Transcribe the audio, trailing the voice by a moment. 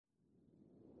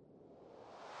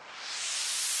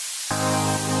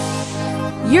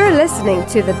You're listening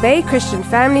to the Bay Christian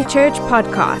Family Church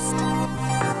podcast.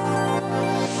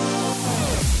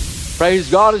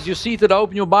 Praise God. As you're seated,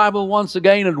 open your Bible once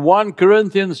again at 1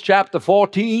 Corinthians chapter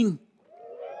 14.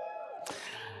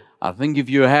 I think if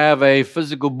you have a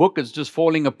physical book, it's just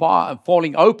falling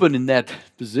open in that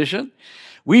position.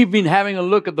 We've been having a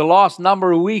look at the last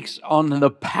number of weeks on the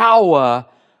power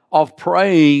of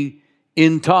praying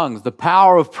in tongues, the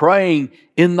power of praying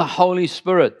in the Holy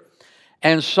Spirit.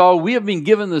 And so we have been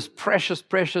given this precious,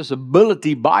 precious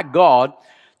ability by God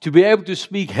to be able to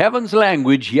speak heaven's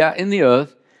language here in the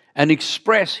earth and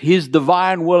express His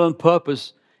divine will and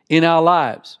purpose in our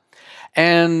lives.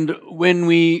 And when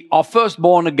we are first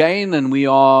born again and we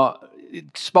are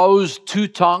exposed to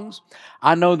tongues,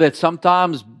 I know that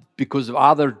sometimes because of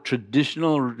either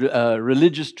traditional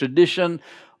religious tradition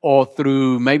or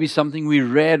through maybe something we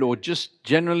read or just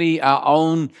generally our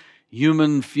own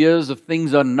human fears of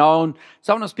things unknown,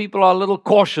 sometimes people are a little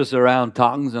cautious around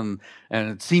tongues and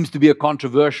it seems to be a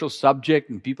controversial subject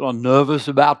and people are nervous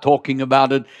about talking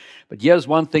about it. But here's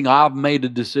one thing: I've made a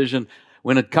decision.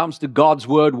 When it comes to God's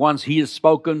word, once He has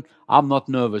spoken, I'm not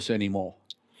nervous anymore.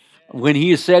 When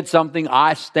He has said something,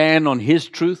 I stand on His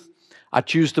truth. I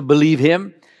choose to believe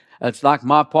Him. It's like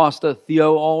my pastor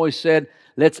Theo always said,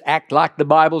 let's act like the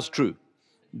Bible's true,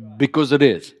 because it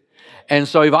is. And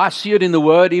so if I see it in the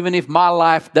Word, even if my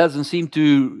life doesn't seem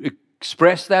to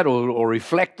express that or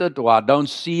reflect it, or I don't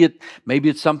see it, maybe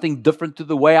it's something different to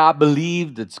the way I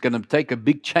believed, it's going to take a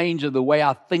big change of the way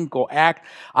I think or act,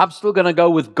 I'm still going to go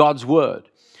with God's Word.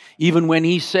 Even when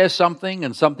He says something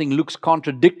and something looks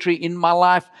contradictory in my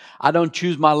life, I don't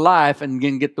choose my life and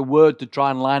get the Word to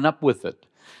try and line up with it.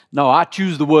 No, I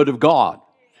choose the Word of God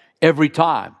every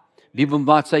time. People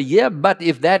might say, yeah, but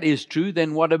if that is true,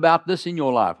 then what about this in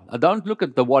your life? Now, don't look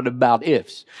at the what about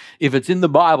ifs. If it's in the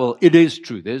Bible, it is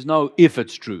true. There's no if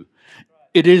it's true.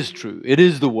 It is true. It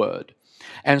is the Word.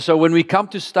 And so when we come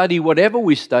to study whatever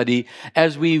we study,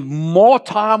 more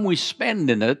time we spend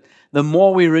in it, the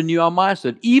more we renew our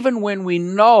mindset. Even when we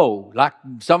know, like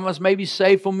some of us may be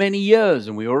saved for many years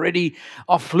and we already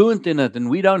are fluent in it and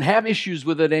we don't have issues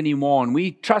with it anymore and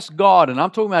we trust God. And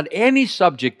I'm talking about any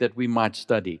subject that we might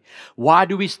study. Why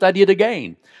do we study it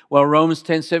again? Well, Romans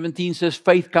 10:17 says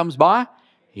faith comes by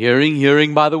hearing,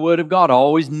 hearing by the word of God. I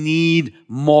always need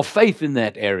more faith in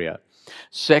that area.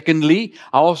 Secondly,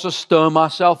 I also stir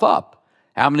myself up.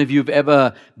 How many of you have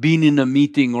ever been in a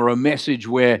meeting or a message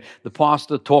where the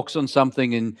pastor talks on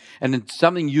something and it's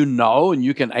something you know and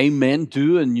you can amen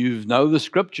to and you know the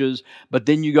scriptures, but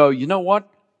then you go, you know what?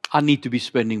 I need to be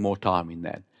spending more time in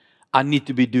that. I need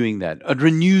to be doing that. It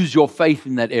renews your faith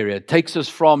in that area. It takes us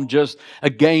from just,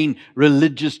 again,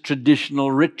 religious,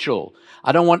 traditional ritual.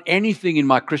 I don't want anything in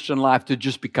my Christian life to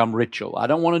just become ritual. I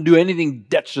don't want to do anything,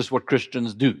 that's just what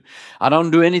Christians do. I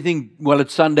don't do anything, well,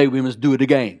 it's Sunday, we must do it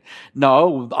again.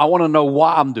 No, I want to know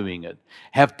why I'm doing it.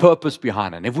 Have purpose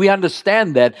behind it. And if we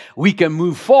understand that, we can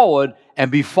move forward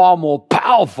and be far more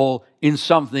powerful in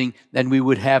something than we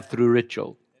would have through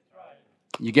ritual.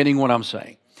 You're getting what I'm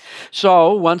saying?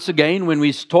 So, once again, when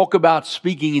we talk about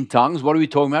speaking in tongues, what are we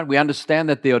talking about? We understand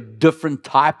that there are different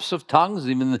types of tongues.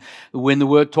 Even when the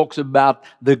word talks about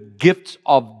the gifts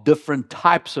of different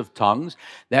types of tongues,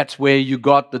 that's where you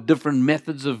got the different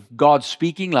methods of God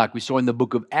speaking, like we saw in the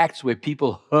book of Acts, where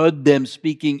people heard them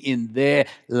speaking in their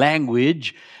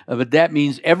language. But that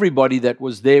means everybody that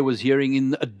was there was hearing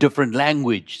in a different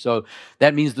language. So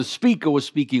that means the speaker was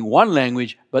speaking one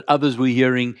language, but others were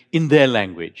hearing in their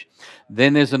language.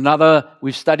 Then there's another,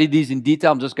 we've studied these in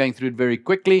detail, I'm just going through it very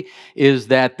quickly, is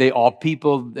that there are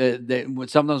people, that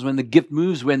sometimes when the gift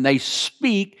moves, when they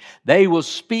speak, they will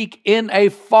speak in a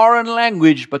foreign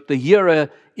language, but the hearer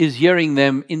is hearing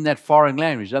them in that foreign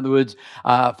language. In other words,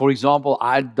 for example,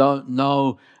 I don't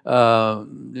know,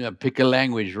 pick a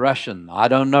language, Russian. I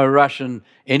don't know Russian,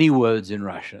 any words in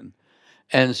Russian.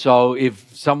 And so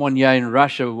if someone here in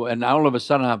Russia, and all of a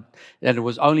sudden, and it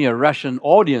was only a Russian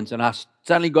audience, and I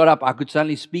suddenly got up, I could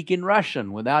suddenly speak in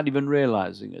Russian without even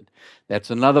realizing it. That's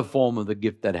another form of the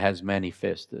gift that has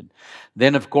manifested.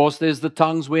 Then, of course, there's the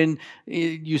tongues when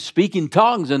you speak in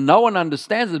tongues and no one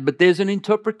understands it, but there's an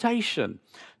interpretation.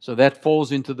 So that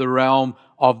falls into the realm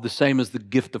of the same as the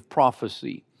gift of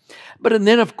prophecy. And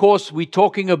then, of course, we're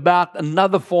talking about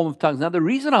another form of tongues. Now, the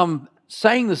reason I'm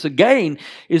saying this again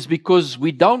is because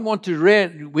we don't want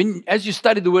to, as you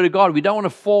study the Word of God, we don't want to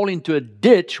fall into a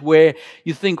ditch where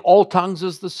you think all tongues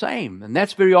is the same. And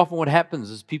that's very often what happens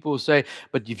is people will say,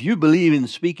 but if you believe in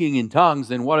speaking in tongues,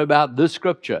 then what about this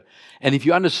scripture? And if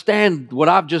you understand what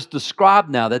I've just described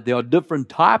now, that there are different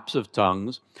types of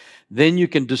tongues, then you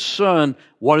can discern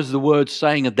what is the Word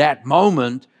saying at that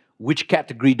moment which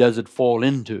category does it fall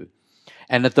into?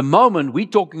 And at the moment, we're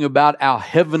talking about our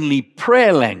heavenly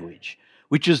prayer language,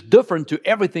 which is different to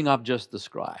everything I've just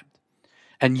described,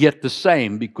 and yet the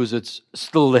same because it's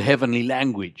still the heavenly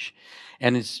language.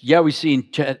 And we see in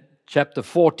chapter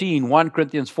 14, 1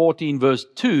 Corinthians 14, verse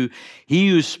 2, he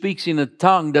who speaks in a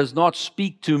tongue does not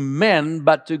speak to men,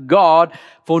 but to God,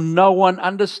 for no one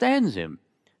understands him.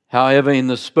 However, in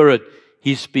the Spirit,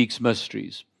 he speaks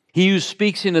mysteries. He who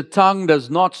speaks in a tongue does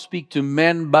not speak to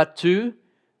men, but to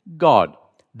God.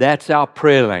 That's our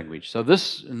prayer language. So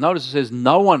notice it says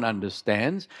no one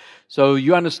understands. So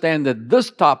you understand that this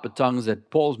type of tongues that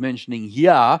Paul's mentioning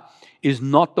here is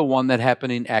not the one that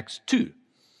happened in Acts 2.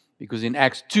 Because in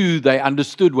Acts 2, they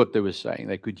understood what they were saying.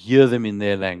 They could hear them in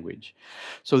their language.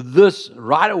 So this,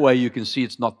 right away, you can see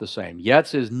it's not the same. Yeah, it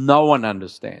says no one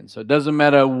understands. So it doesn't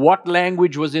matter what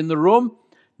language was in the room,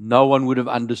 no one would have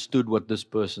understood what this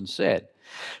person said.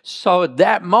 So at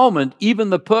that moment, even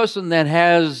the person that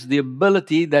has the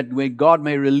ability that where God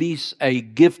may release a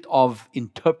gift of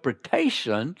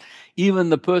interpretation, even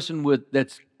the person would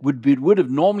have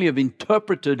normally have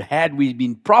interpreted had we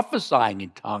been prophesying in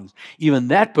tongues, even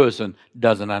that person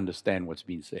doesn't understand what's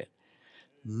been said.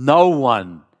 No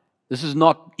one. This is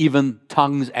not even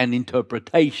tongues and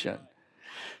interpretation.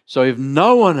 So if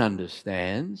no one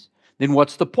understands, then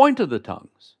what's the point of the tongues?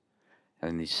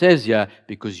 And he says here,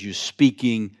 because you're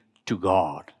speaking to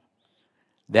God.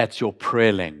 That's your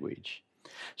prayer language.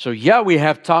 So here we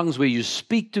have tongues where you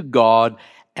speak to God,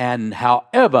 and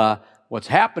however, what's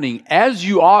happening as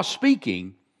you are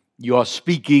speaking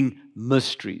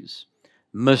mysteries.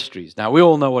 Mysteries. Now, we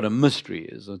all know what a mystery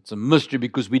is. It's a mystery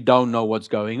because we don't know what's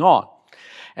going on.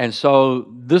 And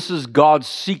so this is God's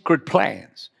secret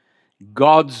plans,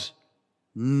 God's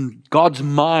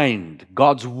mind,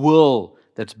 God's will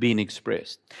that's being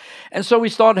expressed. And so we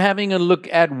start having a look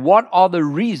at what are the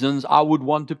reasons I would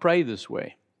want to pray this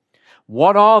way.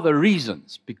 What are the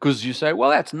reasons? Because you say, well,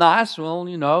 that's nice. Well,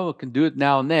 I can do it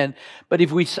now and then. But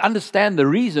if we understand the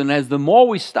reason, as the more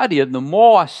we study it, the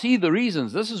more I see the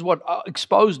reasons. This is what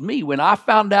exposed me. When I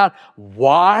found out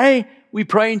why we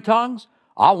pray in tongues,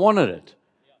 I wanted it.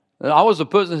 I was a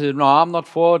person who said, no, I'm not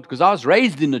for it, because I was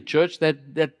raised in a church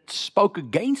that spoke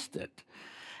against it.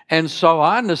 And so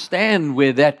I understand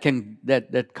where that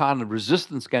kind of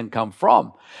resistance can come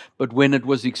from. But when it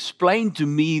was explained to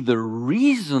me the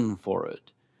reason for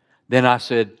it, then I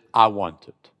said, I want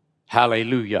it.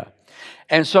 Hallelujah.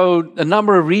 And so a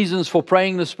number of reasons for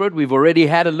praying in the Spirit. We've already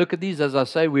had a look at these. As I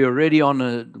say, we're already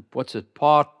on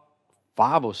part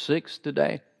 5 or 6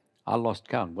 today? I lost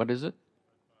count. What is it?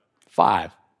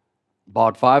 5.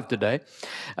 Part 5 today.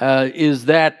 Is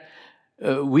that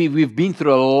we've been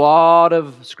through a lot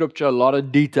of scripture, a lot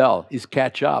of detail. Is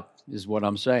catch up, is what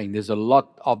I'm saying. There's a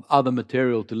lot of other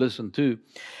material to listen to.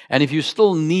 And if you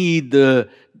still need the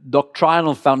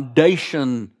doctrinal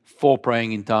foundation for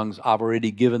praying in tongues, I've already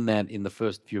given that in the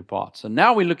first few parts. And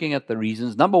now we're looking at the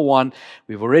reasons. Number 1,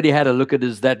 we've already had a look at,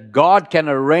 is that God can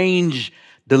arrange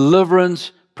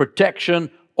deliverance,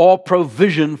 protection, or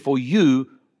provision for you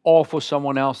or for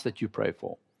someone else that you pray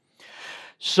for.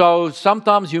 So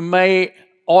sometimes you may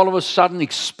all of a sudden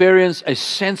experience a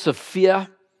sense of fear,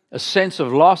 a sense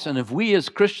of loss. And if we as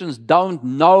Christians don't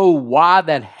know why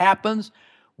that happens,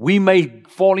 we may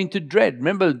fall into dread.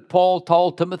 Remember, Paul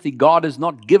told Timothy, God has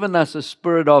not given us a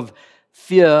spirit of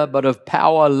fear, but of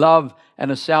power, love,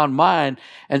 and a sound mind.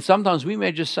 And sometimes we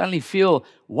may just suddenly feel,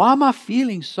 why am I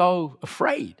feeling so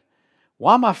afraid?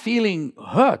 Why am I feeling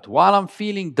hurt? Why am I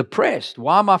feeling depressed?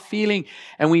 Why am I feeling...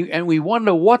 And we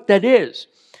wonder what that is.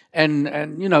 And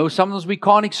sometimes we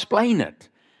can't explain it.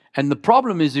 And the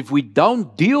problem is, if we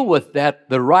don't deal with that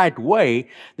the right way,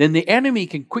 then the enemy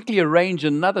can quickly arrange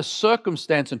another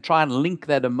circumstance and try and link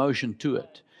that emotion to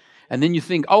it. And then you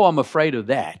think, oh, I'm afraid of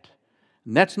that.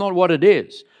 And that's not what it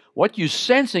is. What you're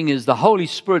sensing is the Holy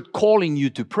Spirit calling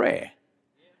you to prayer.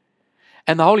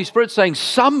 And the Holy Spirit saying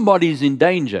somebody's in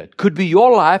danger. It could be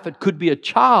your life. It could be a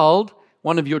child,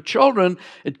 one of your children.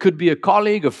 It could be a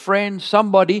colleague, a friend,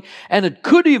 somebody. And it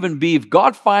could even be, if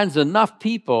God finds enough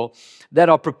people that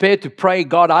are prepared to pray,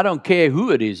 God, I don't care who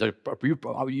it is.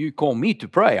 You call me to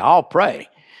pray, I'll pray.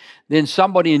 Then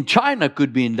somebody in China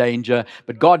could be in danger,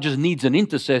 but God just needs an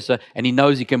intercessor, and He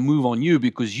knows He can move on you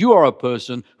because you are a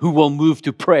person who will move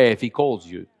to prayer if He calls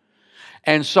you.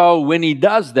 And so when He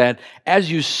does that, as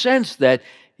you sense that,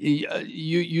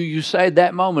 you say at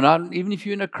that moment, even if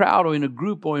you're in a crowd or in a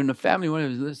group or in a family,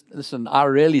 listen, I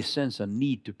really sense a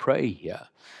need to pray here.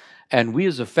 And we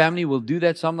as a family will do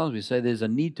that sometimes. We say there's a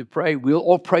need to pray. We'll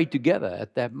all pray together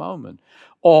at that moment.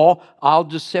 Or I'll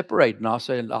just separate and I'll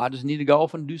say, I just need to go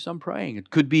off and do some praying.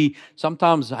 It could be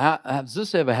sometimes, has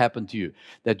this ever happened to you?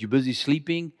 That you're busy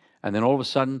sleeping and then all of a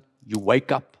sudden you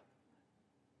wake up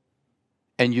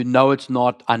and you know it's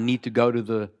not, I need to go to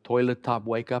the toilet type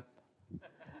wake up.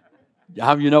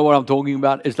 How you know what I'm talking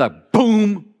about? It's like,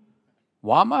 boom.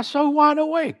 Why am I so wide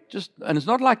awake? And it's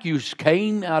not like you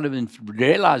came out of it and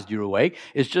realized you're awake.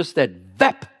 It's just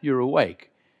that, you're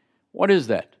awake. What is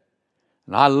that?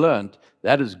 And I learned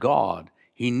that is God.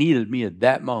 He needed me at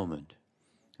that moment.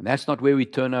 And that's not where we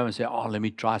turn over and say, let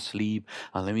me try sleep.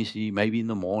 Let me see, maybe in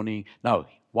the morning. No.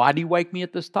 Why did He wake me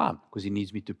at this time? Because He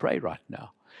needs me to pray right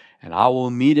now. And I will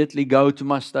immediately go to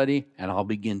my study and I'll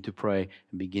begin to pray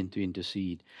and begin to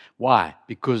intercede. Why?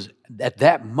 Because at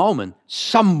that moment,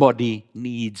 somebody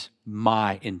needs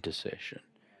my intercession.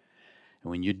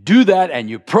 And when you do that and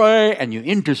you pray and you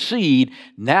intercede,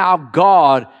 now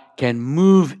God can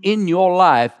move in your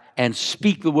life and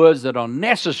speak the words that are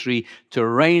necessary to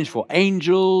arrange for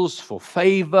angels, for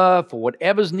favor, for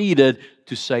whatever's needed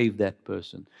to save that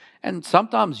person. And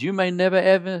sometimes you may never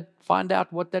ever find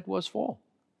out what that was for.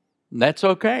 And that's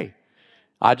okay.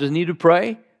 I just need to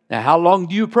pray. Now, how long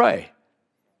do you pray?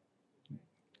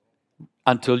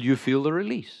 Until you feel the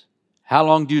release. How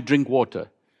long do you drink water?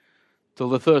 Till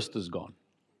the thirst is gone.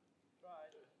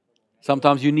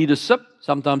 Sometimes you need a sip.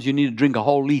 Sometimes you need to drink a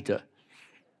whole liter.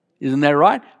 Isn't that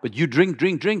right? But you drink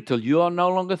till you are no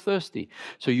longer thirsty.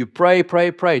 So you pray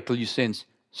till you sense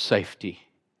safety,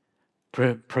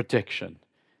 protection.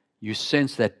 You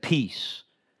sense that peace.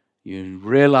 You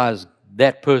realize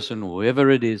that person, whoever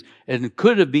it is, and it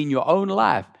could have been your own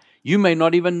life. You may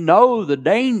not even know the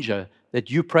danger that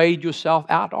you prayed yourself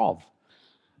out of.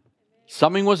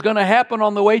 Something was going to happen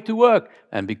on the way to work,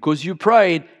 and because you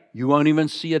prayed, you won't even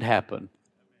see it happen.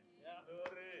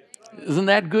 Isn't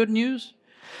that good news?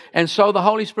 And so the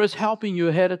Holy Spirit's helping you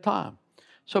ahead of time.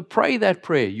 So pray that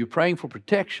prayer. You're praying for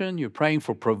protection. You're praying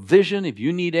for provision. If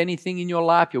you need anything in your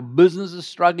life, your business is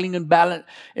struggling and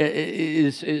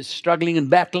is struggling and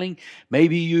battling.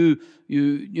 Maybe you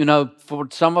know, for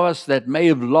some of us that may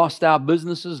have lost our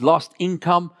businesses, lost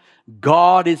income,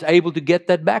 God is able to get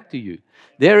that back to you.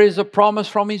 There is a promise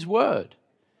from His Word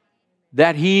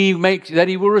that He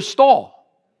will restore.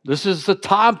 This is the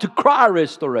time to cry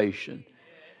restoration.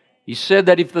 He said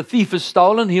that if the thief is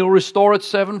stolen, He'll restore it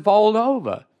sevenfold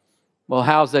over. Well,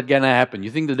 how's that going to happen?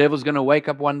 You think the devil's going to wake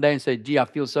up one day and say, gee, I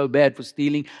feel so bad for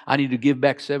stealing, I need to give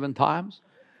back 7 times?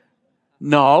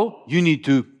 No, you need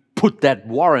to put that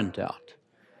warrant out.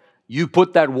 You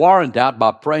put that warrant out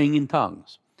by praying in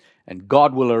tongues. And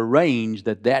God will arrange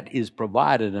that is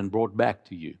provided and brought back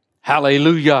to you.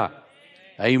 Hallelujah.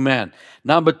 Amen.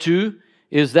 Number 2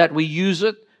 is that we use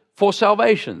it for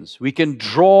salvations. We can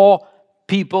draw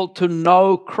people to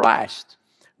know Christ.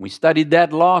 We studied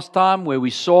that last time where we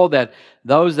saw that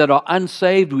those that are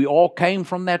unsaved, we all came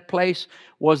from that place,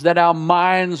 was that our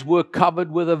minds were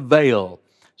covered with a veil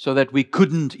so that we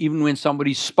couldn't, even when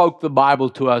somebody spoke the Bible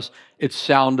to us, it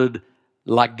sounded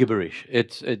like gibberish.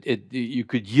 You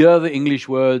could hear the English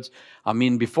words. I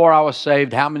mean, before I was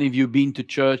saved, how many of you have been to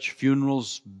church,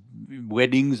 funerals,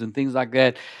 weddings and things like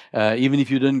that, even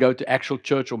if you didn't go to actual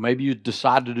church, or maybe you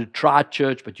decided to try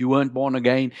church but you weren't born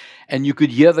again, and you could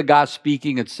hear the guy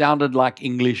speaking, it sounded like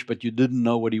English but you didn't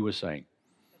know what he was saying.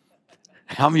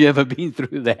 How many of you ever been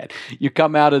through that? You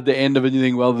come out at the end of it and you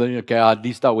think, well, then, okay, at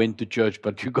least I went to church,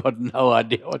 but you got no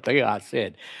idea what the guy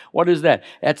said. What is that?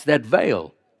 That's that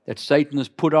veil that Satan has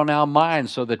put on our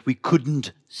minds so that we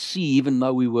couldn't see even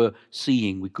though we were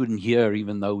seeing. We couldn't hear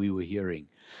even though we were hearing.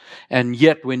 And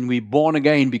yet when we're born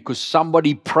again, because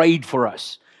somebody prayed for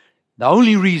us, the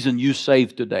only reason you're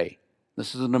saved today,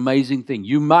 this is an amazing thing.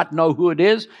 You might know who it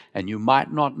is and you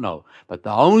might not know. But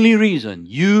the only reason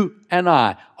you and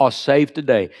I are saved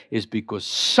today is because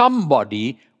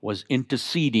somebody was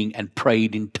interceding and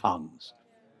prayed in tongues.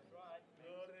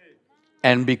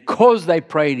 And because they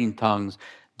prayed in tongues,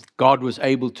 God was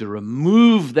able to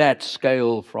remove that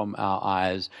scale from our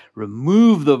eyes,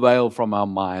 remove the veil from our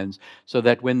minds, so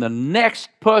that when the next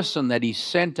person that He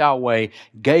sent our way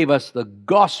gave us the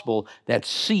gospel, that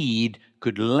seed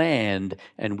could land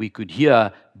and we could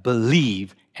hear,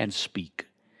 believe, and speak.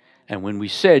 And when we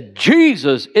said,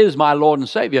 Jesus is my Lord and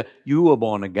Savior, you were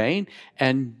born again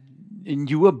and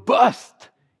you were birthed.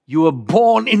 You were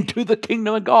born into the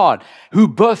kingdom of God. Who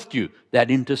birthed you?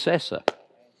 That intercessor.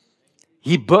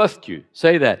 He birthed you.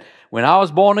 Say that. When I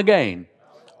was born again,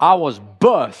 I was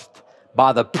birthed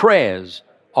by the prayers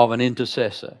of an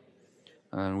intercessor.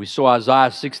 And we saw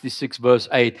Isaiah 66 verse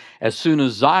 8, as soon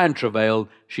as Zion travailed,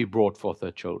 she brought forth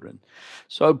her children.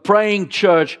 So praying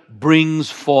church brings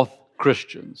forth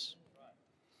Christians.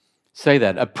 Say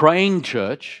that. A praying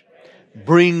church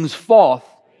brings forth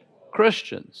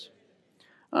Christians.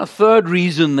 A third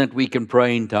reason that we can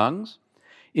pray in tongues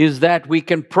is that we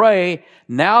can pray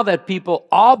now that people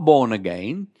are born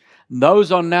again.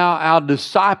 Those are now our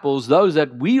disciples, those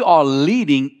that we are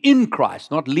leading in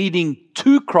Christ, not leading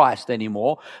to Christ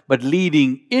anymore, but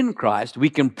leading in Christ. We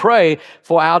can pray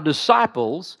for our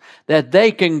disciples that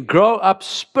they can grow up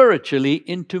spiritually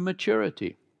into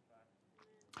maturity.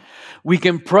 We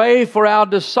can pray for our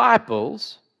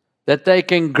disciples that they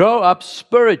can grow up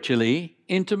spiritually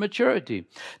into maturity.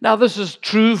 Now, this is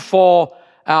true for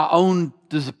our own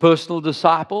personal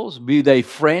disciples, be they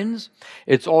friends.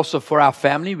 It's also for our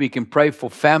family. We can pray for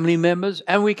family members,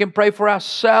 and we can pray for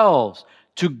ourselves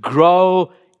to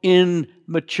grow in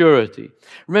maturity.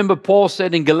 Remember, Paul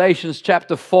said in Galatians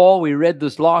chapter 4, we read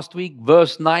this last week,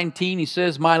 verse 19, he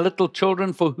says, "My little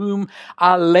children, for whom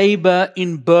I labor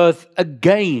in birth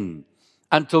again,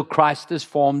 until Christ is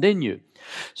formed in you."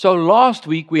 So last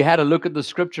week we had a look at the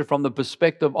scripture from the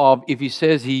perspective of, if he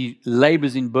says he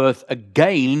labors in birth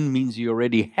again, means he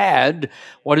already had.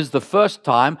 What is the first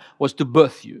time? Was to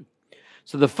birth you.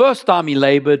 So the first time he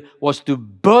labored was to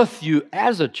birth you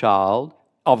as a child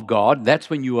of God. That's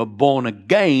when you were born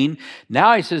again.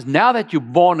 Now he says, now that you're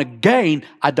born again,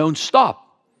 I don't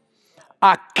stop.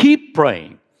 I keep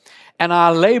praying. And I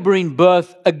labor in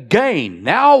birth again.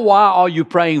 Now why are you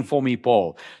praying for me,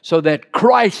 Paul? So that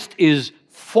Christ is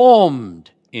formed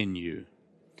in you.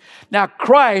 Now,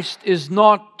 Christ is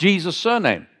not Jesus'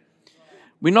 surname.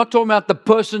 We're not talking about the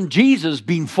person Jesus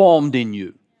being formed in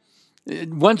you.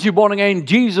 Once you're born again,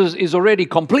 Jesus is already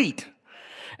complete.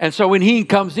 And so when He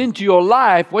comes into your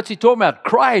life, what's He talking about?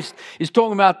 Christ is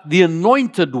talking about the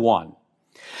anointed one.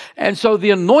 And so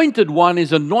the anointed one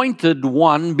is anointed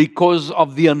one because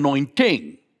of the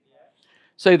anointing.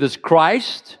 Say this,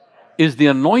 Christ is the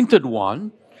anointed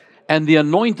one, and the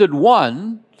anointed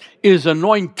one is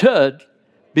anointed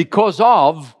because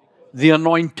of the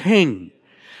anointing.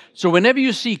 So whenever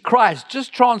you see Christ,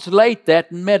 just translate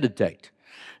that and meditate.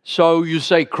 So you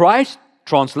say Christ,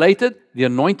 translated, the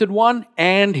anointed one,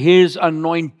 and His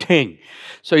anointing.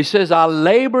 So he says, I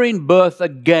labor in birth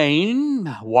again.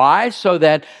 Why? So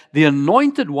that the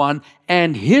anointed one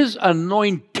and His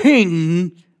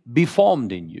anointing be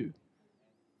formed in you.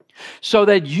 So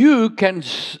that you can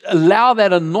allow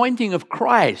that anointing of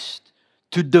Christ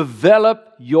to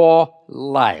develop your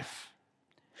life.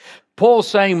 Paul's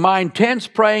saying, my intense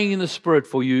praying in the Spirit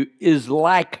for you is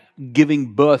like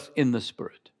giving birth in the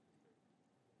Spirit.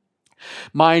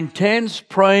 My intense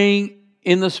praying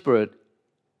in the Spirit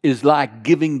is like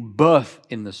giving birth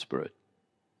in the Spirit.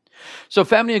 So,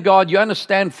 family of God, you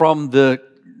understand from the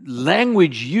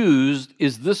language used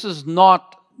is this is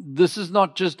not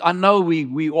just, I know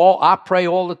I pray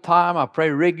all the time, I pray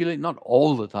regularly, not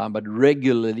all the time, but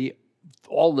regularly,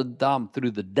 all the time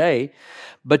through the day.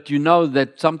 But you know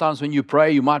that sometimes when you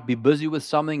pray, you might be busy with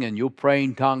something and you'll pray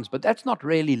in tongues, but that's not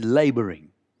really laboring.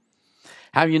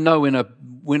 How you know when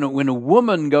a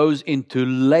woman goes into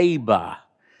labor,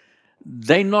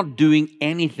 they're not doing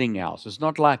anything else. It's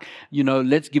not like,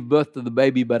 let's give birth to the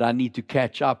baby, but I need to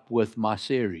catch up with my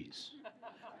series.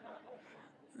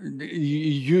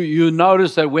 You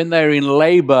notice that when they're in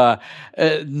labor,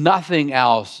 nothing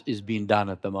else is being done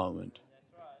at the moment.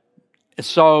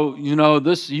 So,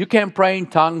 you can pray in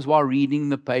tongues while reading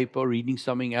the paper, reading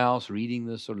something else, reading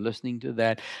this or listening to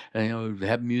that,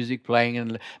 have music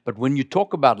playing. But when you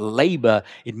talk about labor,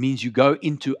 it means you go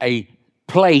into a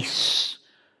place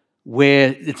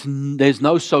where there's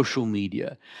no social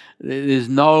media, there's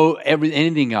no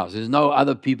anything else, there's no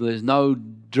other people, there's no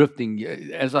drifting.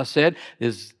 As I said,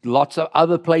 there's lots of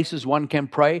other places one can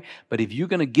pray, but if you're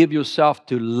going to give yourself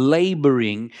to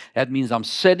laboring, that means I'm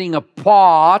setting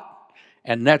apart,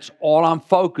 and that's all I'm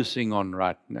focusing on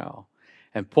right now.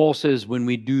 And Paul says when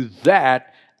we do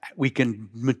that, we can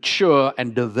mature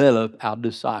and develop our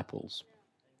disciples.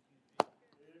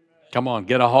 Come on,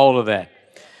 get a hold of that.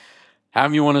 How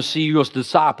many want to see your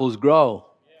disciples grow?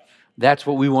 That's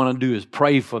what we want to do, is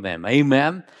pray for them.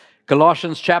 Amen.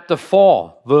 Colossians chapter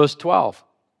 4, verse 12.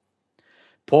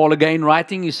 Paul again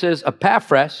writing, he says,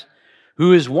 Epaphras,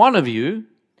 who is one of you,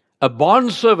 a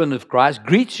bondservant of Christ,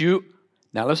 greets you.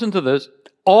 Now listen to this.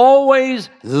 Always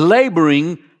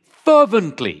laboring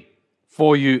fervently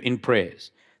for you in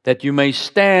prayers, that you may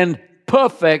stand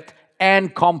perfect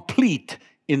and complete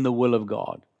in the will of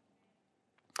God.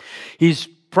 He's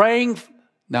praying.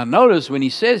 Now notice when he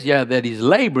says that he's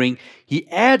laboring, he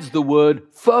adds the word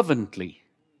fervently.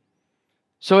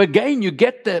 So again, you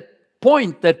get the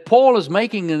point that Paul is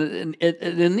making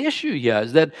an issue here,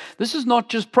 is that this is not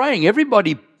just praying.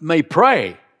 Everybody may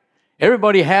pray.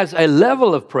 Everybody has a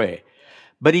level of prayer.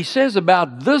 But he says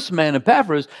about this man,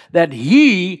 Epaphras, that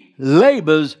he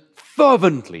labors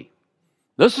fervently.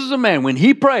 This is a man, when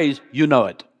he prays, you know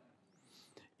it.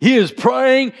 He is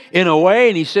praying in a way,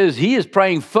 and he says he is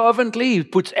praying fervently. He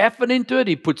puts effort into it.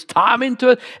 He puts time into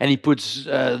it. And he puts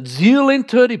zeal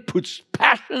into it. He puts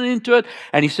passion into it.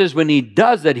 And he says when he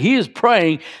does that, he is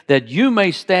praying that you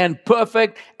may stand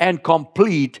perfect and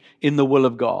complete in the will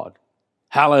of God.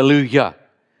 Hallelujah.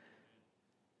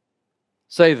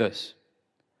 Say this.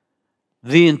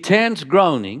 The intense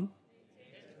groaning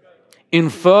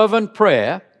in fervent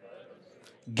prayer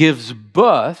gives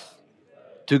birth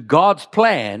to God's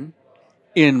plan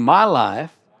in my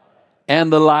life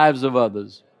and the lives of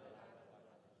others.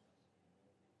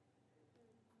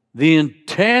 The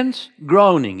intense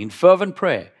groaning in fervent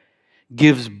prayer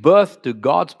gives birth to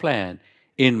God's plan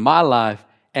in my life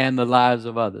and the lives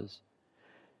of others.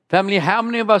 Family, how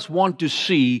many of us want to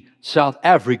see South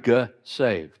Africa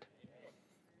saved?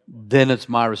 Then it's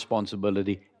my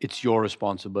responsibility. It's your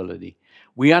responsibility.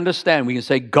 We understand. We can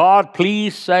say, God,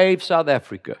 please save South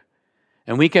Africa.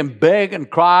 And we can beg and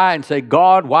cry and say,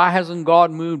 God, why hasn't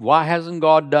God moved? Why hasn't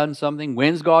God done something?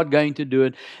 When's God going to do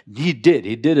it? He did.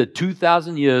 He did it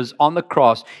 2,000 years on the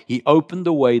cross. He opened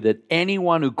the way that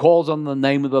anyone who calls on the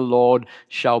name of the Lord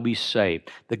shall be saved.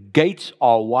 The gates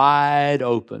are wide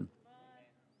open.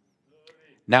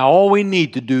 Now all we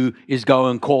need to do is go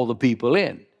and call the people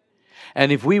in.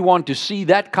 And if we want to see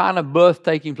that kind of birth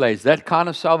taking place, that kind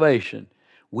of salvation,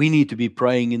 we need to be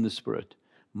praying in the Spirit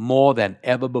more than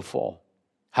ever before.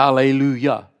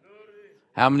 Hallelujah.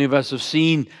 How many of us have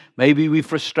seen, maybe we're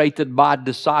frustrated by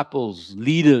disciples,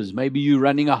 leaders. Maybe you're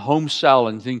running a home cell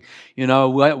and think,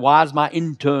 why is my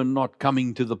intern not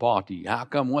coming to the party? How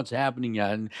come? What's happening here?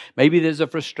 And maybe there's a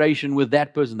frustration with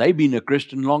that person. They've been a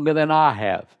Christian longer than I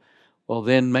have. Well,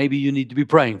 then maybe you need to be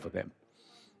praying for them.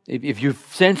 If you're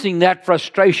sensing that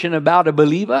frustration about a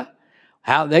believer,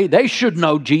 how they should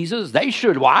know Jesus. They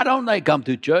should. Why don't they come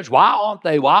to church? Why aren't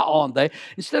they? Why aren't they?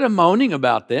 Instead of moaning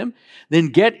about them, then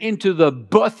get into the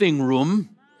birthing room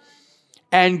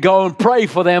and go and pray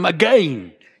for them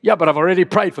again. Yeah, but I've already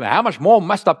prayed for them. How much more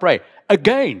must I pray?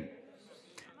 Again.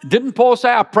 Didn't Paul say,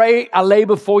 I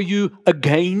labor for you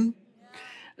again?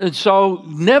 And so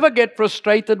never get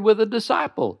frustrated with a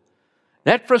disciple.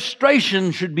 That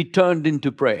frustration should be turned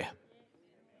into prayer.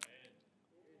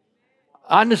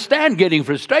 I understand getting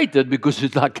frustrated because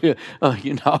it's like,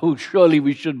 surely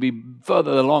we should be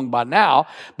further along by now.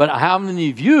 But how many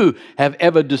of you have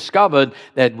ever discovered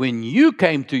that when you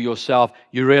came to yourself,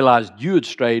 you realized you had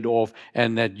strayed off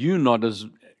and that you're not as...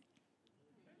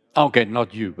 Okay,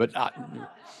 not you, but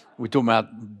we're talking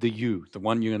about the you, the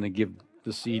one you're going to give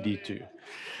the CD to.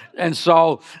 And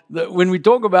so when we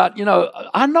talk about,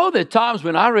 I know there are times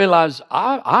when I realize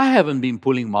I haven't been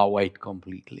pulling my weight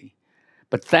completely.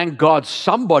 But thank God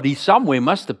somebody somewhere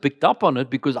must have picked up on it,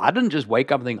 because I didn't just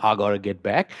wake up and think, I got to get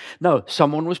back. No,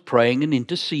 someone was praying and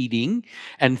interceding,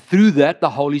 and through that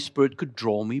the Holy Spirit could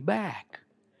draw me back.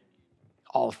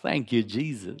 Oh, thank you,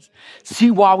 Jesus.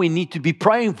 See why we need to be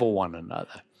praying for one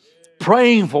another.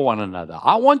 Praying for one another.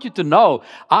 I want you to know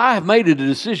I have made it a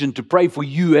decision to pray for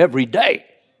you every day.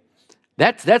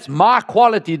 That's my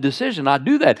quality decision. I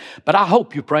do that. But I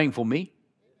hope you're praying for me.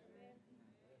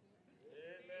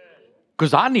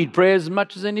 Because I need prayer as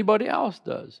much as anybody else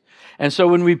does. And so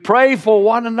when we pray for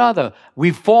one another,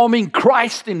 we're forming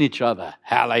Christ in each other.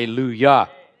 Hallelujah.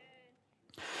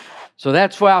 So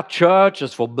that's for our church,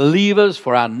 it's for believers,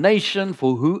 for our nation,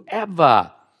 for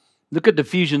whoever. Look at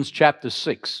Ephesians chapter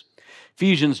 6.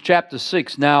 Ephesians chapter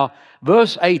 6. Now,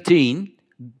 verse 18,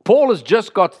 Paul has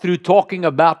just got through talking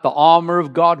about the armor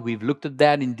of God. We've looked at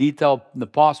that in detail in the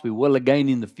past. We will again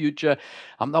in the future.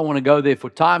 I don't want to go there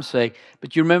for time's sake.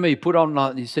 But you remember he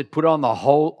said, put on the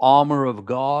whole armor of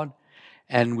God,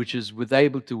 and which is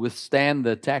able to withstand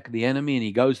the attack of the enemy. And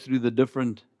he goes through the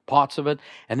different parts of it.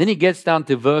 And then he gets down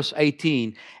to verse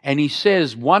 18. And he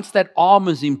says, once that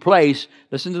armor is in place,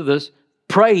 listen to this,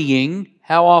 praying,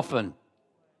 how often?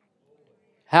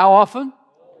 How often?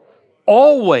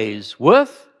 Always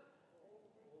with?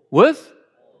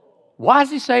 Why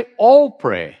does he say all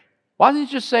prayer? Why doesn't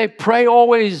he just say pray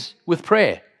always with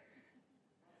prayer?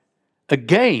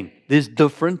 Again, there's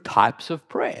different types of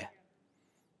prayer.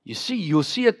 You'll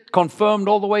see it confirmed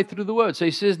all the way through the word. So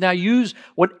he says, now use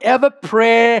whatever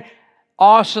prayer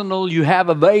arsenal you have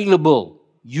available.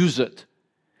 Use it.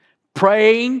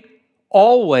 Praying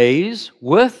always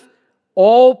with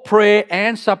all prayer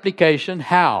and supplication.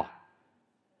 How?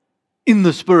 In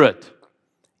the Spirit.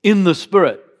 In the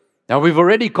Spirit. Now we've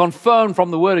already confirmed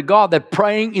from the Word of God that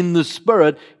praying in the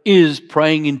Spirit is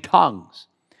praying in tongues.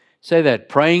 Say that.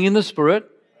 Praying in the Spirit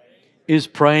is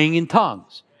praying in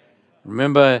tongues.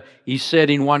 Remember, he said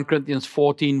in 1 Corinthians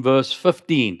 14, verse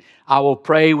 15, I will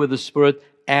pray with the Spirit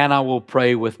and I will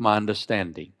pray with my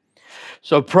understanding.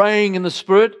 So praying in the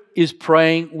Spirit is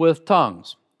praying with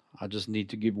tongues. I just need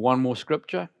to give one more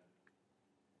scripture.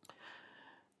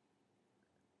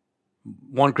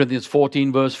 1 Corinthians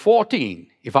 14, verse 14.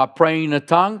 If I pray in a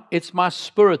tongue, it's my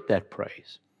spirit that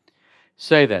prays.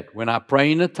 Say that. When I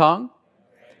pray in a tongue,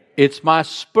 it's my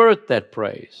spirit that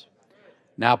prays.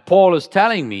 Now, Paul is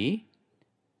telling me,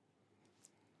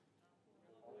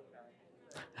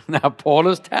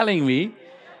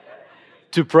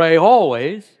 to pray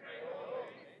always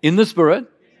in the Spirit,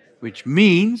 which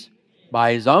means,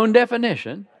 by his own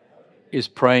definition, is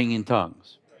praying in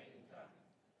tongues.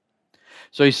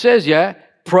 So he says,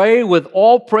 pray with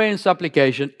all prayer and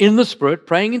supplication in the Spirit,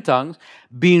 praying in tongues,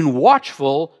 being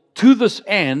watchful to this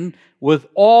end with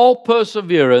all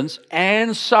perseverance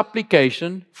and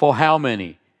supplication for how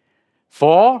many?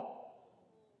 For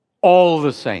all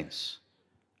the saints.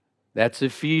 That's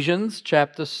Ephesians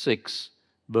chapter 6,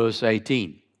 verse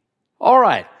 18. All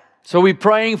right, so we're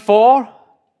praying for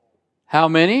how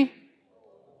many?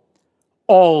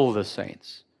 All the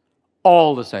saints.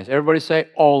 All the saints. Everybody say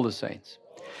all the saints.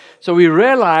 So we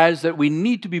realize that we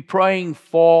need to be praying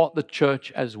for the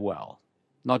church as well,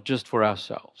 not just for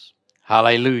ourselves.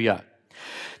 Hallelujah.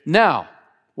 Now,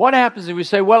 what happens if we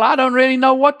say, well, I don't really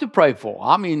know what to pray for?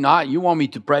 I mean, you want me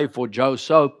to pray for Joe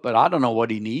Soap, but I don't know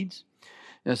what he needs.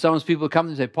 Sometimes people come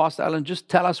and say, Pastor Allan, just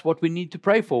tell us what we need to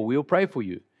pray for. We'll pray for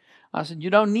you. I said, you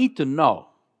don't need to know.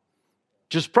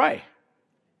 Just pray.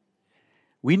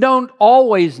 We don't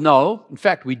always know. In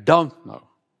fact, we don't know.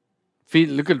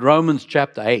 Look at Romans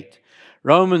chapter 8.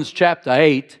 Romans chapter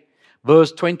 8,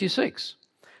 verse 26.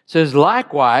 Says,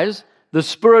 likewise, the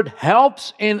Spirit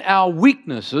helps in our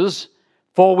weaknesses,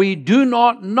 for we do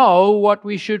not know what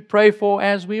we should pray for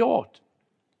as we ought.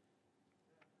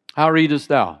 How readest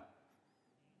thou?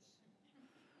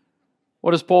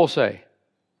 What does Paul say?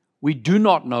 We do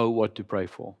not know what to pray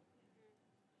for.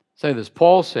 Say this.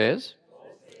 Paul says,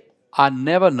 I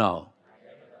never know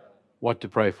what to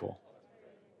pray for.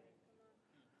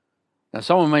 Now,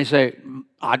 someone may say,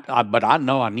 but I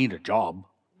know I need a job.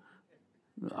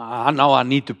 I know I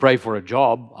need to pray for a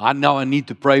job. I know I need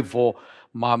to pray for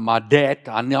my debt.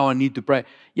 I know I need to pray.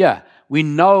 Yeah, we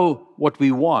know what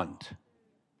we want.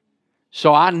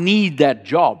 So I need that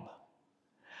job.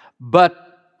 But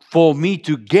for me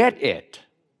to get it,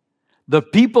 the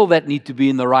people that need to be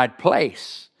in the right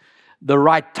place, the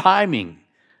right timing,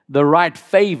 the right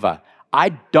favor, I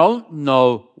don't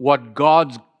know what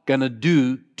God's going to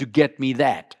do to get me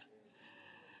that.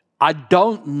 I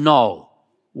don't know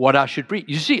what I should pray.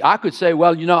 You see, I could say,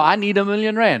 well, I need $1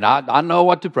 million. I know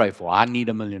what to pray for. I need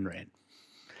 $1 million.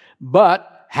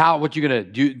 But what you going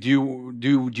to do?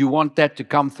 Do you want that to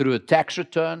come through a tax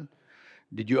return?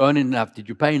 Did you earn enough? Did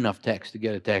you pay enough tax to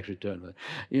get a tax return?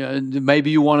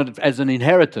 Maybe you want it as an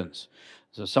inheritance.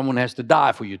 So someone has to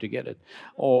die for you to get it.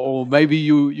 Or maybe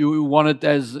you want it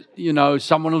as,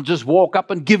 someone will just walk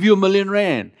up and give you $1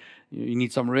 million. You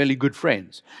need some really good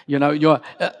friends. You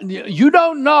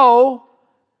don't know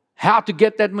how to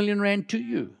get that $1 million to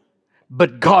you.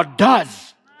 But God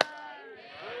does.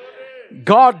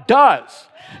 God does.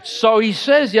 So he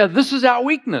says, this is our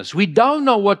weakness. We don't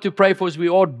know what to pray for as we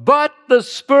ought, but the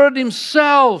Spirit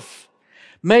himself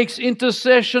makes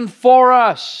intercession for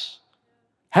us.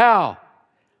 How?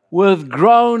 With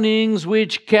groanings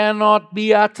which cannot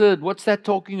be uttered. What's that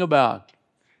talking about?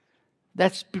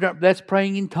 That's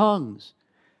praying in tongues.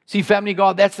 See, family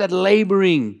God, that's that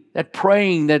laboring, that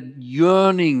praying, that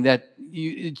yearning,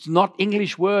 it's not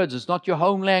English words, it's not your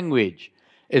home language.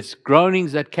 It's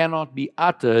groanings that cannot be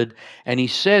uttered. And he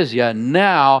says here,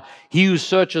 now he who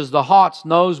searches the hearts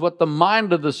knows what the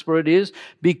mind of the Spirit is,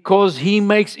 because he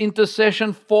makes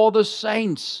intercession for the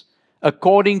saints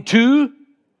according to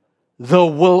the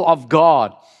will of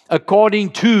God.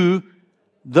 According to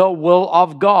the will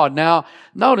of God. Now,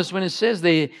 notice when it says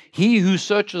there, he who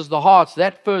searches the hearts,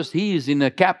 that first he is in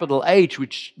a capital H,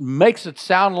 which makes it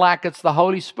sound like it's the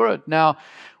Holy Spirit. Now,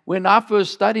 when I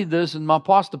first studied this and my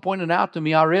pastor pointed out to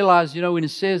me, I realized, when it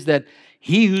says that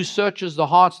he who searches the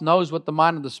hearts knows what the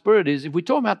mind of the Spirit is, if we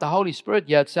talk about the Holy Spirit,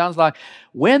 it sounds like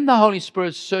when the Holy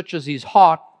Spirit searches his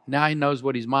heart, now he knows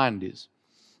what his mind is.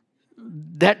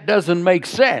 That doesn't make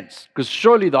sense, because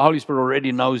surely the Holy Spirit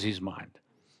already knows his mind.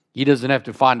 He doesn't have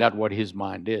to find out what his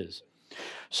mind is.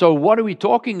 So what are we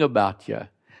talking about here?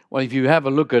 Well, if you have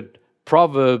a look at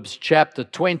Proverbs chapter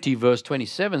 20, verse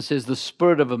 27 says, the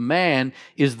spirit of a man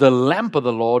is the lamp of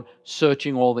the Lord,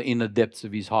 searching all the inner depths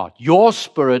of his heart. Your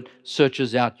spirit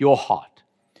searches out your heart.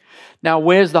 Now,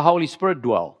 where's the Holy Spirit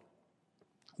dwell?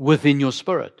 Within your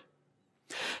spirit.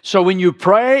 So when you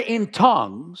pray in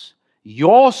tongues,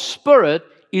 your spirit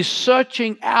is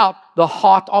searching out the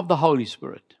heart of the Holy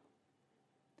Spirit.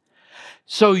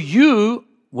 So you,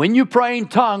 when you pray in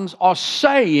tongues, are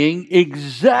saying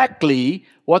exactly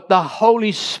what the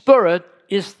Holy Spirit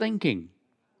is thinking.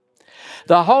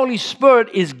 The Holy Spirit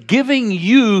is giving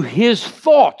you His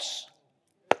thoughts.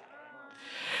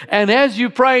 And as you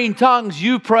pray in tongues,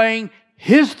 you're praying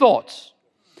His thoughts.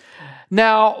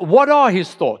 Now, what are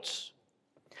His thoughts?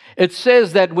 It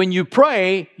says that when you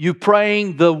pray, you're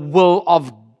praying the will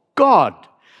of God.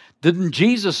 Didn't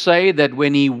Jesus say that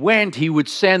when He went, He would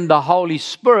send the Holy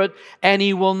Spirit, and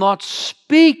He will not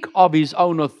speak of His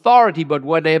own authority, but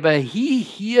whatever He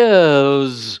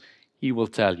hears, He will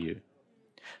tell you.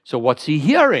 So what's He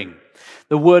hearing?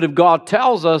 The Word of God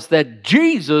tells us that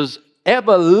Jesus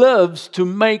ever lives to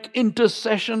make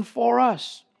intercession for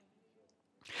us.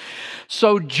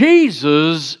 So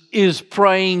Jesus is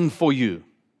praying for you.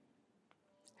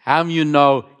 How many of you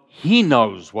know He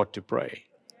knows what to pray?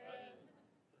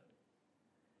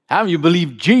 How many of you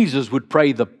believe Jesus would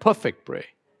pray the perfect prayer?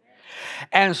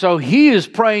 And so He is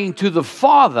praying to the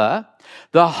Father.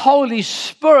 The Holy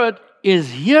Spirit is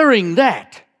hearing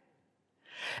that.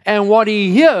 And what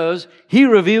He hears, He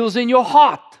reveals in your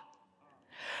heart.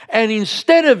 And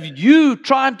instead of you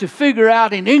trying to figure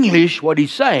out in English what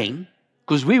He's saying,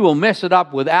 because we will mess it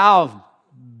up with our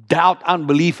doubt,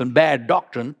 unbelief, and bad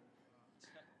doctrine,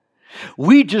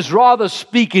 we just rather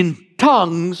speak in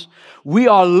tongues. We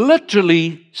are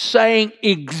literally saying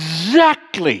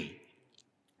exactly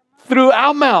through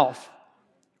our mouth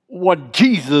what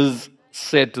Jesus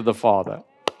said to the Father.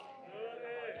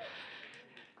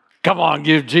 Come on,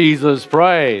 give Jesus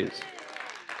praise.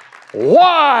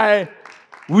 Why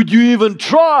would you even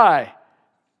try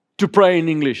to pray in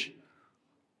English?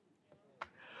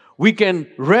 We can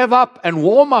rev up and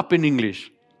warm up in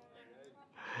English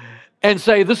and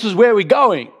say, this is where we're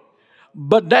going.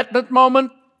 But at that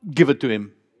moment, give it to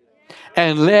Him.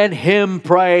 And let Him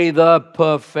pray the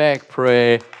perfect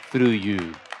prayer through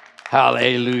you.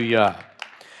 Hallelujah.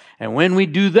 And when we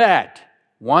do that,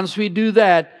 once we do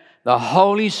that, the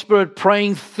Holy Spirit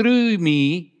praying through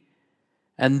me,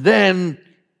 and then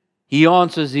He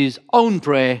answers His own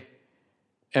prayer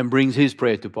and brings His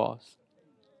prayer to pass.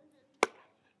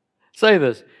 Say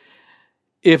this.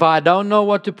 If I don't know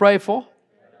what to pray for,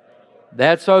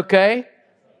 that's okay.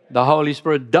 The Holy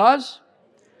Spirit does.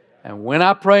 And when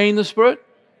I pray in the Spirit,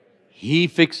 He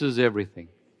fixes everything.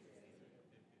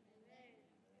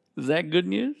 Is that good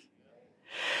news?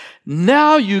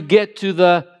 Now you get to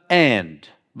the and,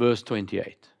 verse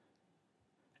 28.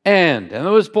 And in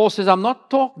other words, Paul says, I'm not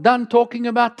done talking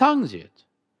about tongues yet.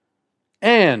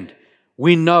 And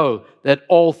we know that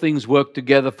all things work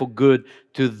together for good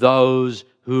to those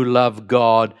who love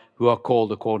God, who are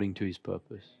called according to His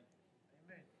purpose.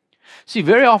 See,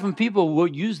 very often people will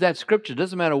use that scripture. It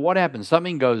doesn't matter what happens.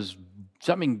 Something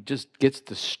just gets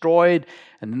destroyed,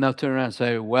 and then they'll turn around and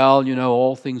say, well,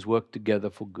 all things work together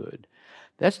for good.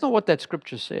 That's not what that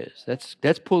scripture says.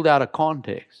 That's pulled out of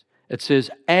context. It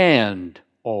says, and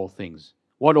all things.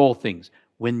 What all things?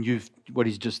 What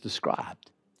He's just described.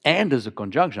 And is a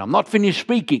conjunction. I'm not finished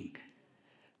speaking.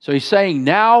 So He's saying,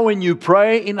 now when you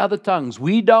pray in other tongues,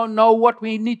 we don't know what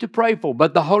we need to pray for,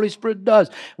 but the Holy Spirit does.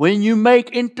 When you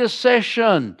make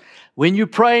intercession, when you're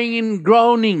praying in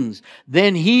groanings,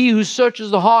 then He who searches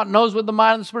the heart knows what the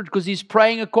mind and the Spirit, because He's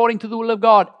praying according to the will of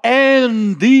God.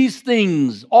 And these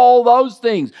things, all those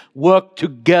things, work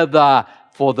together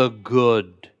for the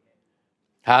good.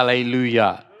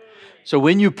 Hallelujah. So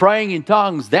when you're praying in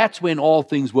tongues, that's when all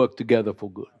things work together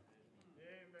for good.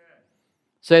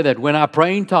 Say that. When I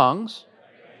pray in tongues,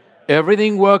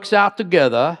 everything works out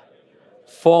together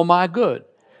for my good.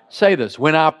 Say this.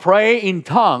 When I pray in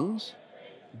tongues,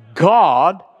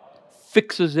 God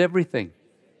fixes everything.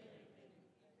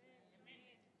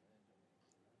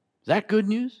 Is that good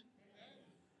news?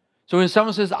 So when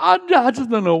someone says, I just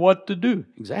don't know what to do.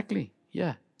 Exactly.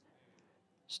 Yeah.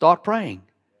 Start praying.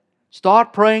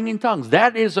 Start praying in tongues.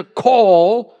 That is a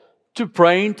call to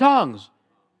pray in tongues.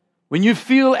 When you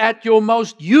feel at your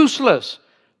most useless,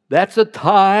 that's a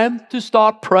time to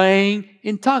start praying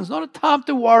in tongues. Not a time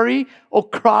to worry or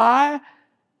cry.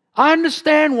 I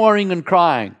understand worrying and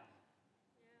crying.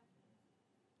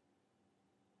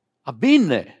 I've been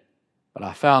there, but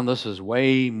I found this is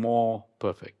way more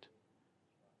perfect.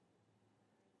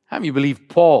 How many believe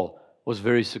Paul was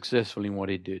very successful in what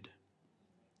he did?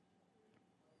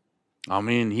 I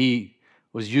mean, he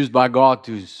was used by God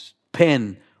to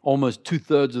pen almost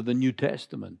 2/3 of the New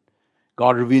Testament.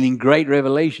 God revealing great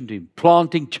revelation to him,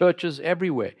 planting churches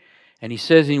everywhere. And he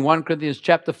says in 1 Corinthians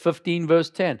chapter 15, verse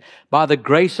 10, by the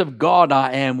grace of God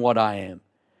I am what I am.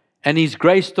 And his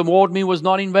grace toward me was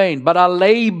not in vain, but I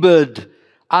labored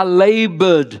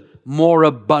more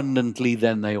abundantly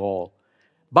than they all.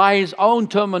 By his own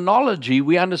terminology,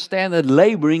 we understand that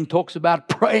laboring talks about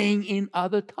praying in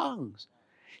other tongues.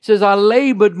 He says, I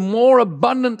labored more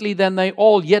abundantly than they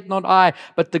all, yet not I,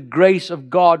 but the grace of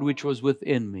God which was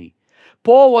within me.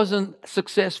 Paul wasn't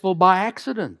successful by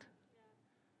accident.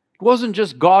 It wasn't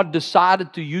just God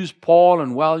decided to use Paul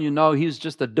and, well, he's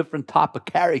just a different type of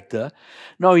character.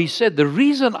 No, he said, the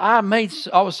reason I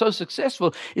was so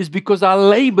successful is because I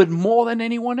labored more than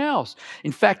anyone else.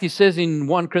 In fact, he says in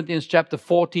 1 Corinthians chapter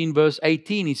 14, verse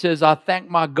 18, he says, I thank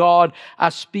my God, I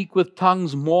speak with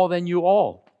tongues more than you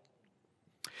all.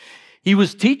 He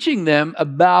was teaching them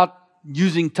about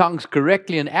using tongues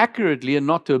correctly and accurately and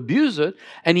not to abuse it.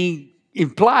 And he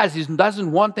implies he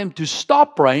doesn't want them to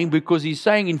stop praying because he's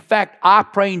saying, in fact, I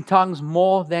pray in tongues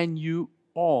more than you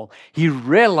all. He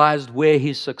realized where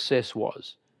his success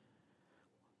was.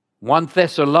 1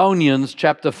 Thessalonians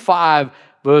chapter 5,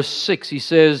 verse 6, he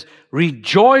says,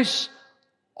 rejoice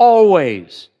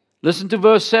always. Listen to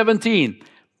verse 17.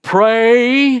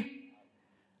 Pray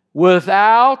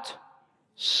without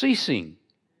ceasing.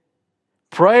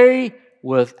 Pray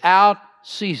without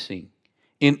ceasing.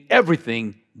 In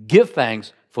everything, give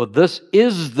thanks, for this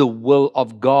is the will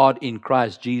of God in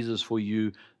Christ Jesus for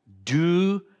you.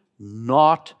 Do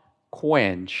not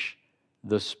quench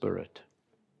the Spirit.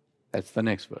 That's the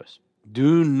next verse.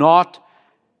 Do not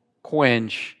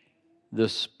quench the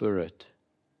Spirit.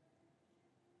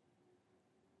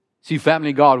 See,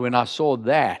 family God, when I saw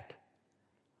that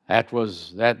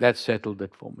settled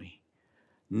it for me.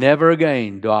 Never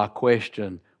again do I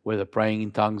question whether praying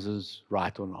in tongues is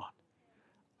right or not.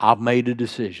 I've made a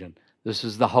decision. This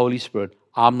is the Holy Spirit.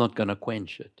 I'm not going to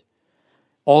quench it.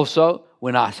 Also,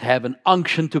 when I have an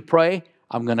unction to pray,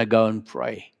 I'm going to go and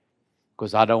pray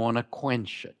because I don't want to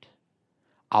quench it.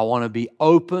 I want to be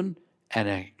open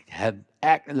and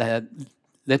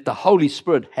let the Holy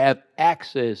Spirit have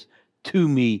access to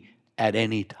me at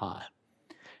any time.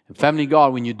 And family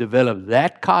God, when you develop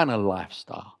that kind of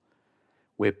lifestyle,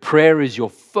 where prayer is your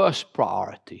first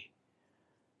priority.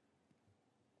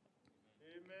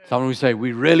 Someone will say,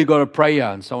 we really got to pray here.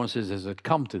 And someone says, has it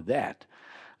come to that?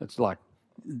 It's like,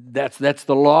 that's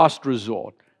the last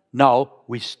resort. No,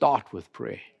 we start with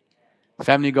prayer.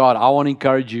 Family God, I want to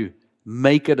encourage you,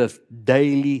 make it a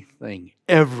daily thing,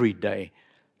 every day.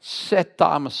 Set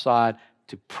time aside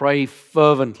to pray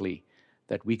fervently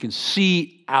that we can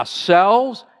see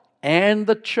ourselves and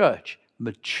the church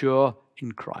mature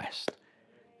in Christ.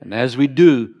 And as we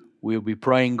do, we'll be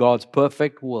praying God's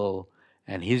perfect will,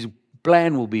 and His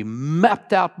plan will be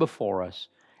mapped out before us.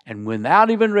 And without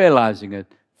even realizing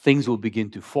it, things will begin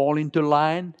to fall into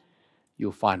line.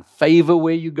 You'll find favor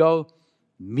where you go,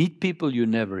 meet people you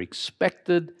never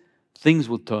expected. Things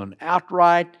will turn out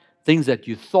right. Things that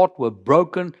you thought were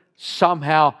broken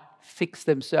somehow fix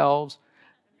themselves.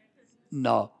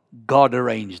 No, God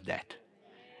arranged that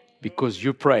because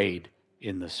you prayed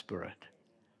in the Spirit.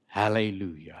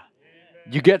 Hallelujah.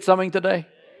 You get something today?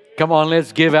 Come on,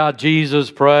 let's give our Jesus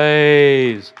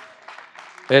praise.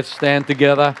 Let's stand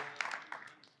together.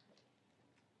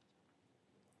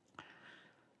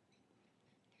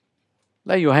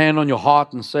 Lay your hand on your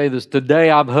heart and say this. Today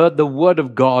I've heard the word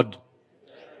of God.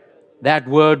 That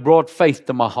word brought faith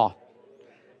to my heart.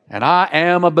 And I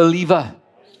am a believer,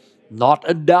 not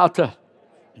a doubter.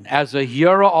 And as a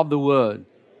hearer of the word,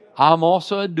 I'm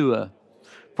also a doer.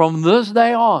 From this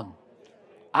day on,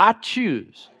 I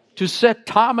choose to set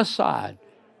time aside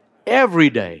every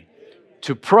day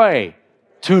to pray,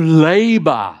 to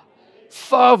labor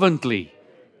fervently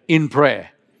in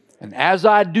prayer. And as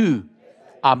I do,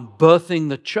 I'm birthing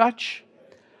the church.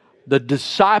 The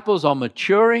disciples are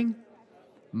maturing.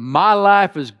 My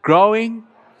life is growing.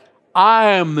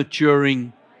 I am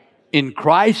maturing in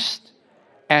Christ.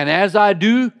 And as I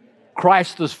do,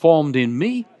 Christ is formed in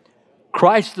me.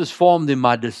 Christ is formed in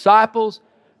my disciples.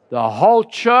 The whole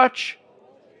church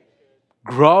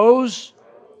grows,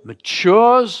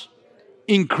 matures,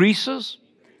 increases,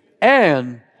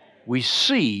 and we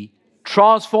see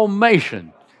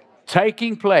transformation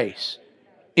taking place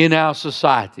in our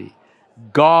society.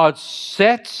 God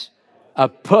sets a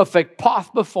perfect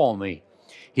path before me.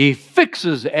 He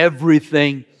fixes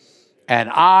everything, and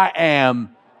I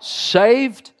am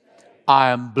saved, I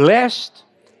am blessed,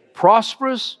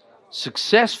 prosperous,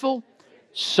 successful,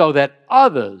 so that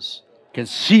others can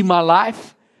see my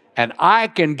life, and I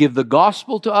can give the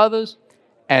gospel to others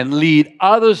and lead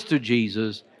others to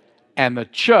Jesus, and the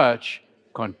church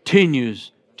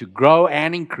continues to grow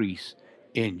and increase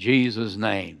in Jesus'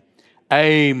 name.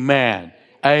 Amen.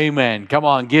 Amen. Come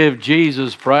on, give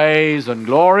Jesus praise and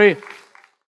glory.